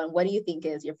you have one, what do you think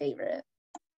is your favorite?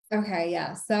 Okay,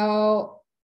 yeah. So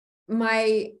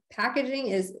my packaging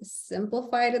is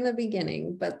simplified in the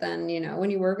beginning, but then,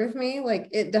 when you work with me, like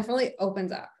it definitely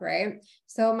opens up, right?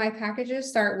 So my packages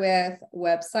start with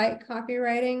website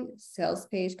copywriting, sales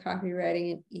page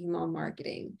copywriting, and email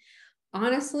marketing.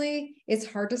 Honestly, it's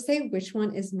hard to say which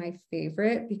one is my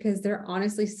favorite because they're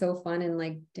honestly so fun in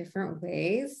like different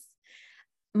ways.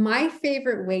 My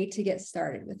favorite way to get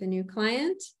started with a new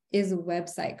client is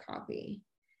website copy.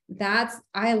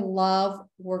 I love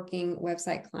working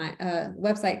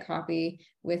website copy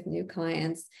with new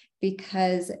clients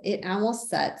because it almost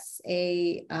sets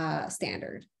a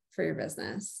standard for your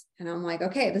business. And I'm like,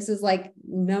 okay, this is like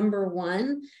number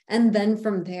one. And then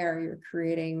from there, you're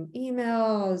creating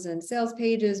emails and sales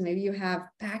pages. Maybe you have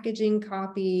packaging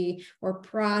copy or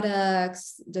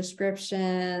products,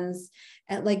 descriptions.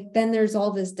 And like, then there's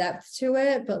all this depth to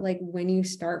it. But like when you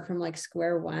start from like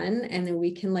square one, and then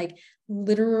we can like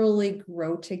literally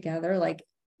grow together, like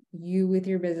you with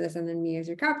your business and then me as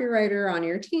your copywriter on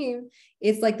your team,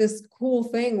 it's like this cool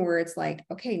thing where it's like,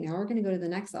 okay, now we're going to go to the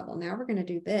next level. Now we're going to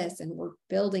do this, and we're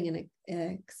building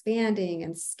and expanding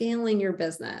and scaling your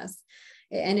business.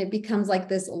 And it becomes like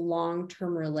this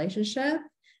long-term relationship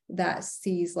that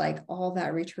sees like all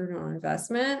that return on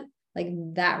investment, like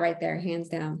that right there, hands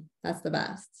down, that's the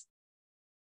best.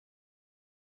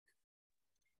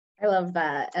 I love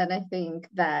that. And I think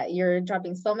that you're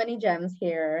dropping so many gems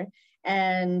here.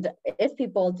 And if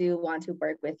people do want to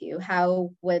work with you,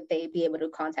 how would they be able to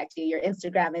contact you? Your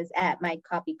Instagram is at My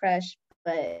Copy Crush,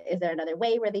 but is there another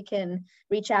way where they can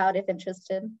reach out if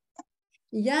interested?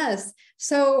 Yes.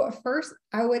 So first,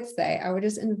 I would say I would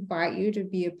just invite you to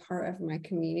be a part of my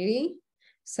community.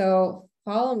 So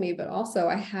follow me, but also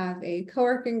I have a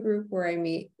co-working group where I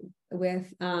meet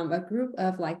with a group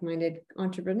of like-minded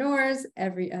entrepreneurs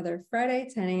every other Friday,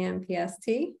 10 a.m. PST.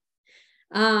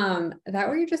 That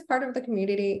way you're just part of the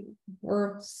community.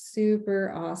 We're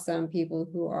super awesome people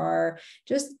who are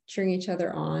just cheering each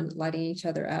other on, lighting each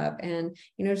other up, and,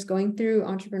 just going through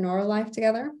entrepreneurial life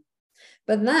together.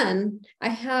 But then I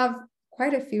have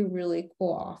quite a few really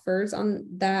cool offers on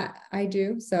that I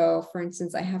do. So for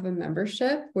instance, I have a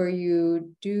membership where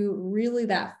you do really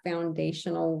that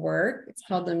foundational work. It's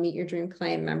called the Meet Your Dream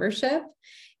Client membership.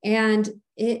 And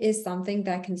it is something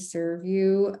that can serve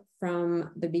you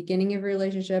from the beginning of your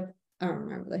relationship,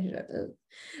 the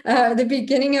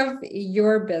beginning of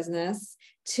your business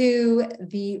to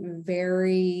the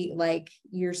very, like,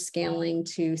 you're scaling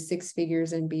to 6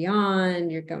 figures and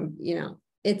beyond. You're going,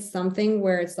 it's something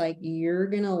where it's like, you're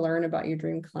going to learn about your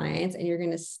dream clients and you're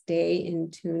going to stay in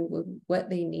tune with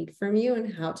what they need from you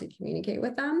and how to communicate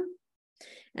with them.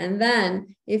 And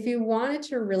then if you wanted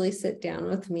to really sit down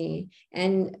with me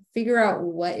and figure out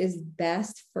what is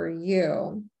best for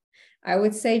you, I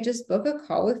would say just book a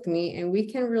call with me and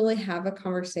we can really have a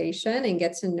conversation and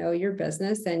get to know your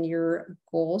business and your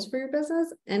goals for your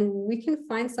business. And we can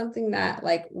find something that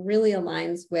like really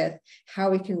aligns with how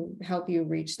we can help you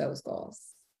reach those goals.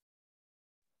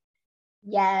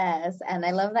 Yes. And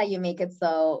I love that you make it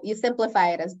so you simplify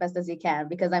it as best as you can,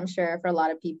 because I'm sure for a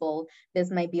lot of people, this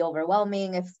might be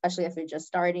overwhelming, especially if you're just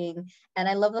starting. And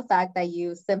I love the fact that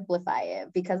you simplify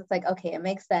it, because it's like, okay, it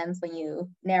makes sense when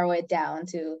you narrow it down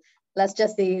to, let's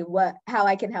just see how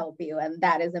I can help you. And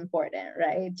that is important,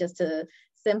 right? Just to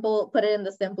put it in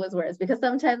the simplest words, because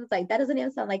sometimes it's like, that doesn't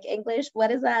even sound like English.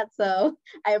 What is that? So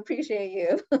I appreciate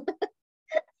you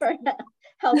for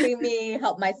helping me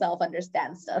help myself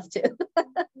understand stuff too.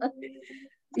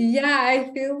 Yeah,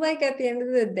 I feel like at the end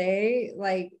of the day,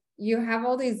 like you have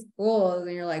all these goals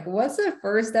and you're like, what's the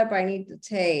first step I need to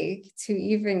take to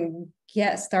even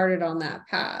get started on that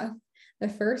path? The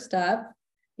first step,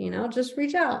 just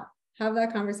reach out, have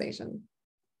that conversation.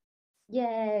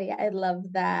 Yay, I love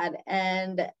that.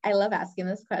 And I love asking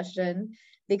this question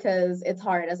because it's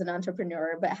hard as an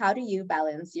entrepreneur, but how do you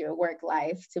balance your work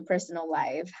life to personal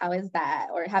life? How is that?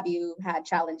 Or have you had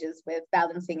challenges with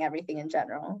balancing everything in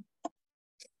general?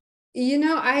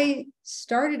 I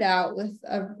started out with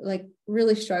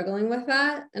really struggling with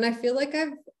that. And I feel like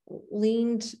I've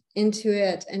leaned into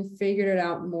it and figured it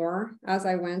out more as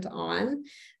I went on.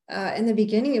 In the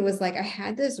beginning, it was like I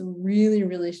had this really,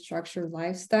 really structured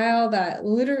lifestyle that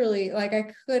literally, like,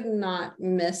 I could not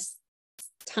miss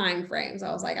time frames.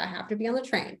 I was like, I have to be on the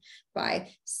train by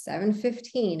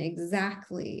 7:15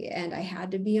 exactly. And I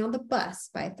had to be on the bus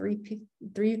by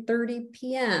 3:30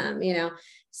 p.m.,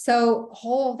 So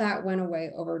all of that went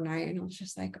away overnight. And I was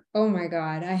just like, oh my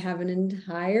God, I have an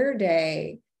entire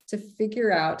day to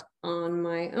figure out on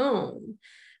my own.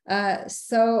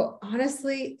 So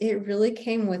honestly, it really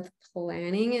came with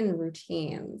planning and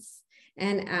routines.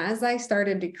 And as I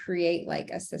started to create like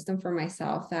a system for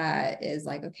myself that is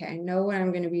like, okay, I know what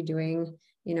I'm going to be doing,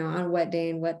 on what day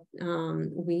and what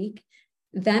week,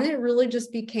 then it really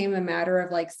just became a matter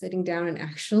of like sitting down and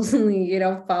actually,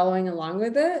 following along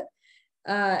with it.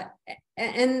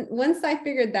 And once I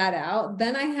figured that out,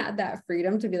 then I had that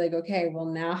freedom to be like, okay, well,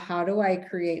 now how do I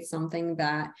create something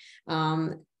that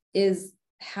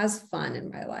has fun in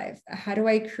my life? How do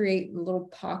I create little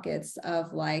pockets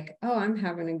of like, oh, I'm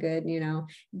having a good,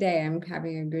 day. I'm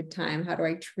having a good time. How do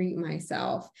I treat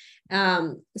myself?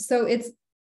 So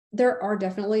there are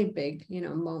definitely big,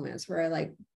 moments where I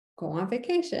like go on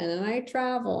vacation and I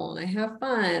travel and I have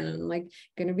fun. And I'm like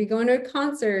going to be going to a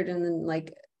concert and then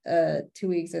like 2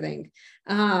 weeks, I think.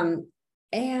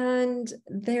 And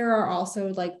there are also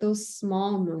like those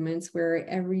small moments where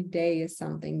every day is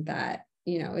something that,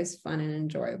 is fun and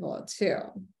enjoyable too.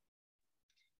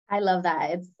 I love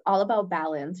that. It's all about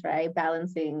balance, right?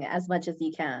 Balancing as much as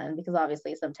you can, because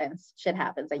obviously sometimes shit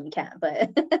happens and you can't, but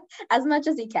as much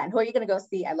as you can. Who are you going to go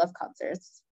see? I love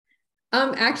concerts.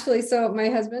 Actually, so my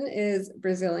husband is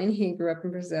Brazilian. He grew up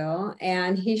in Brazil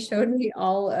and he showed me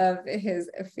all of his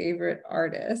favorite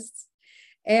artists.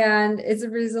 And it's a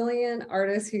Brazilian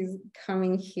artist who's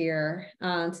coming here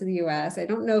to the US. I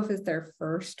don't know if it's their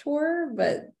first tour,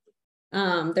 but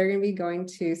they're going to be going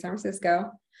to San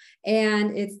Francisco,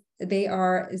 and they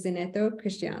are Zeneto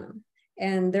Cristiano,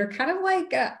 and they're kind of like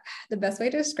the best way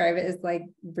to describe it is like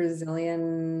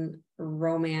Brazilian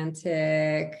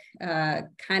romantic,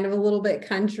 kind of a little bit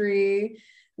country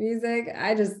music.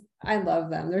 I love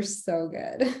them. They're so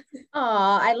good.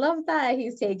 Oh, I love that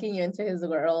he's taking you into his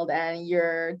world and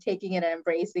you're taking it and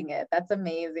embracing it. That's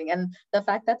amazing. And the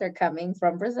fact that they're coming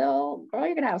from Brazil, girl,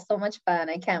 you're gonna have so much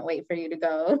fun. I can't wait for you to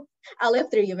go. I'll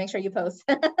live through you. Make sure you post.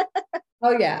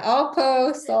 Oh yeah, I'll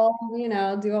post, I'll,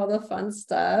 do all the fun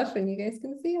stuff and you guys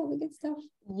can see all the good stuff.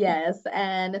 Yes.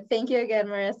 And thank you again,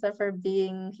 Marissa, for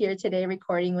being here today,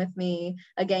 recording with me.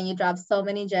 Again, you dropped so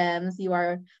many gems. You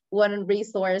are one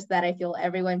resource that I feel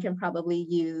everyone can probably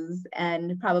use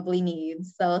and probably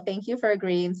needs. So thank you for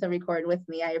agreeing to record with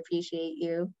me. I appreciate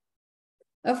you.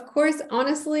 Of course,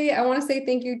 honestly, I want to say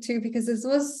thank you too, because this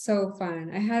was so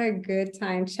fun. I had a good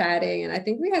time chatting and I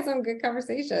think we had some good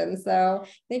conversations. So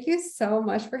thank you so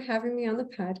much for having me on the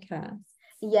podcast.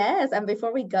 Yes, and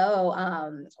before we go,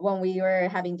 when we were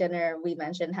having dinner, we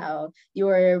mentioned how you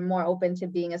were more open to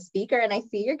being a speaker, and I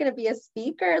see you're going to be a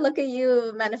speaker. Look at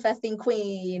you, manifesting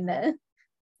queen.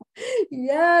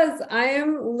 Yes, I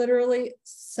am literally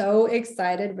so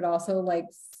excited, but also like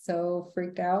so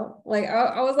freaked out. Like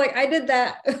I was like, I did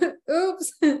that.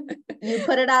 Oops. You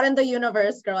put it out in the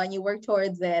universe, girl, and you work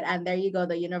towards it, and there you go.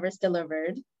 The universe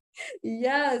delivered.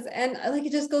 Yes, and like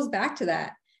it just goes back to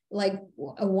that. Like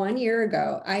 1 year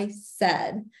ago, I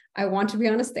said I want to be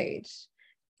on a stage,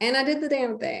 and I did the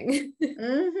damn thing.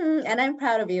 And I'm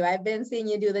proud of you. I've been seeing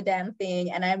you do the damn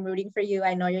thing, and I'm rooting for you.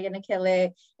 I know you're gonna kill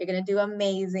it. You're gonna do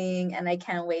amazing, and I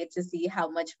can't wait to see how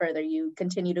much further you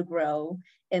continue to grow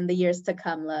in the years to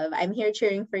come, love. I'm here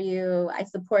cheering for you. I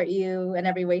support you in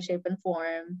every way, shape, and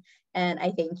form. And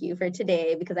I thank you for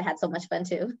today because I had so much fun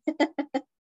too.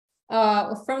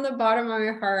 From the bottom of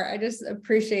my heart, I just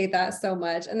appreciate that so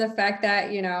much. And the fact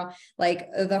that, like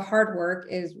the hard work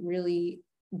is really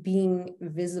being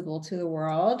visible to the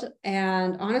world.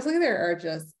 And honestly, there are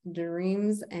just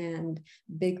dreams and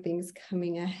big things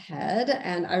coming ahead.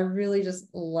 And I really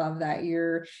just love that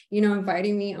you're,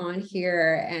 inviting me on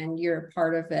here and you're a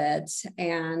part of it.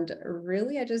 And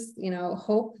really, I just,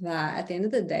 hope that at the end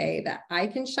of the day that I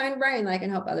can shine bright and I can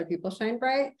help other people shine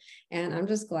bright. And I'm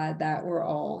just glad that we're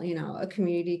all, a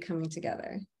community coming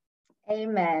together.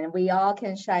 Amen. We all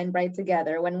can shine bright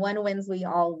together. When one wins, we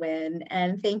all win.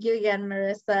 And thank you again,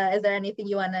 Marissa. Is there anything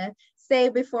you want to say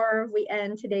before we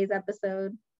end today's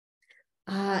episode?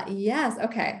 Yes.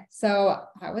 Okay. So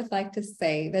I would like to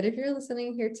say that if you're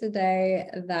listening here today,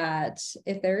 that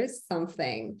if there is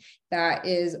something that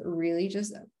is really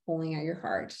just pulling at your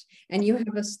heart and you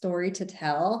have a story to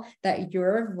tell, that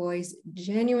your voice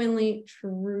genuinely,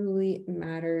 truly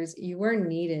matters. You are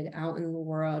needed out in the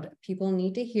world. People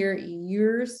need to hear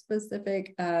your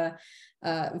specific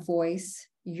voice,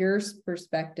 your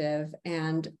perspective,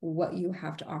 and what you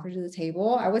have to offer to the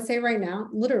table. I would say right now,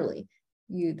 literally,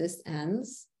 this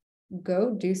ends,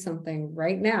 go do something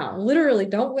right now. Literally,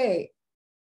 don't wait.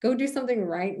 Go do something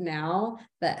right now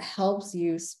that helps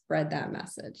you spread that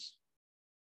message.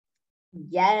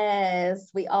 Yes,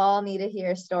 we all need to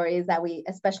hear stories that we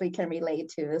especially can relate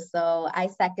to. So I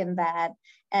second that.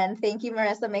 And thank you,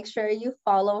 Marissa. Make sure you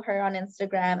follow her on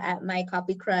Instagram at My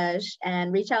Copy Crush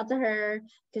and reach out to her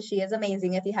because she is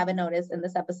amazing if you haven't noticed in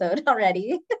this episode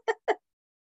already.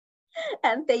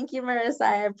 And thank you, Marissa.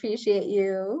 I appreciate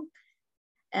you.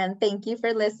 And thank you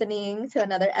for listening to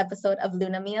another episode of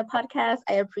Luna Mia Podcast.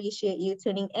 I appreciate you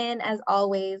tuning in. As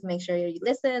always, make sure you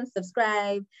listen,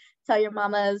 subscribe, tell your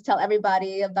mamas, tell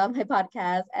everybody about my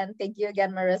podcast. And thank you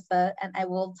again, Marissa. And I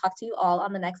will talk to you all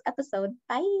on the next episode.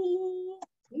 Bye.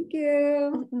 Thank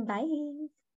you.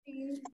 Bye.